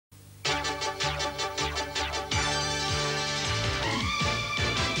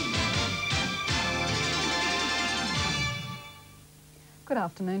Good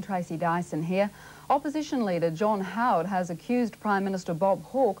afternoon, Tracy Dyson here. Opposition leader John Howard has accused Prime Minister Bob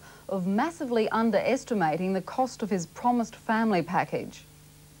Hawke of massively underestimating the cost of his promised family package.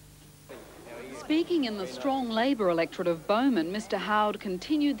 Speaking in the strong Labor electorate of Bowman, Mr Howard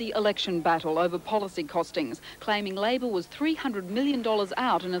continued the election battle over policy costings, claiming Labor was $300 million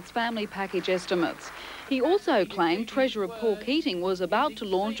out in its family package estimates. He also claimed Treasurer Paul Keating was about to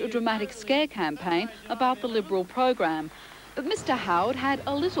launch a dramatic scare campaign about the Liberal program. But Mr Howard had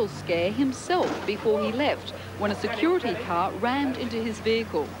a little scare himself before he left, when a security car rammed into his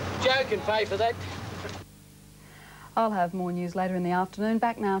vehicle. Joe can pay for that. I'll have more news later in the afternoon.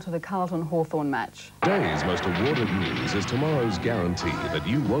 Back now to the Carlton-Hawthorn match. Today's most awarded news is tomorrow's guarantee that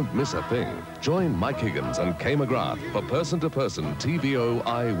you won't miss a thing. Join Mike Higgins and Kay McGrath for person-to-person TV0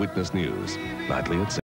 Eyewitness News. Nightly at 6.